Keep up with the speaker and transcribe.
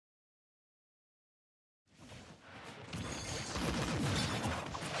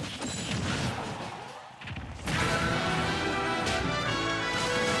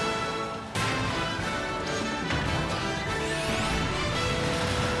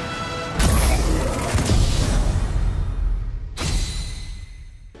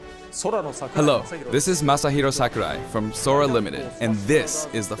Hello, this is Masahiro Sakurai from Sora Limited, and this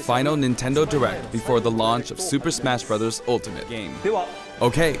is the final Nintendo Direct before the launch of Super Smash Bros. Ultimate game.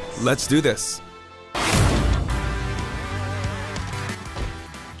 Okay, let's do this.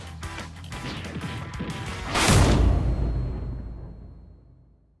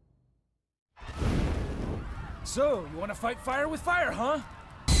 So, you want to fight fire with fire, huh?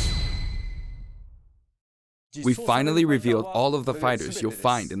 We finally revealed all of the fighters you'll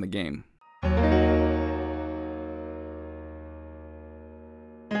find in the game.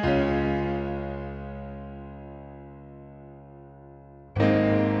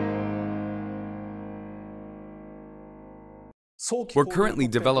 We're currently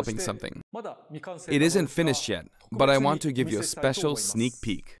developing something. It isn't finished yet, but I want to give you a special sneak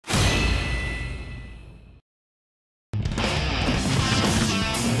peek.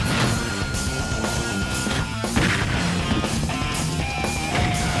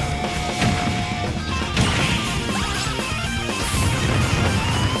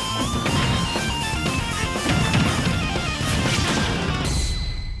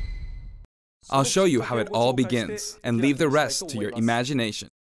 I'll show you how it all begins, and leave the rest to your imagination.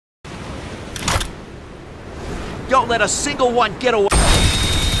 Don't let a single one get away!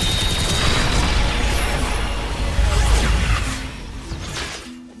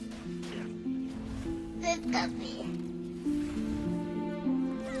 This could be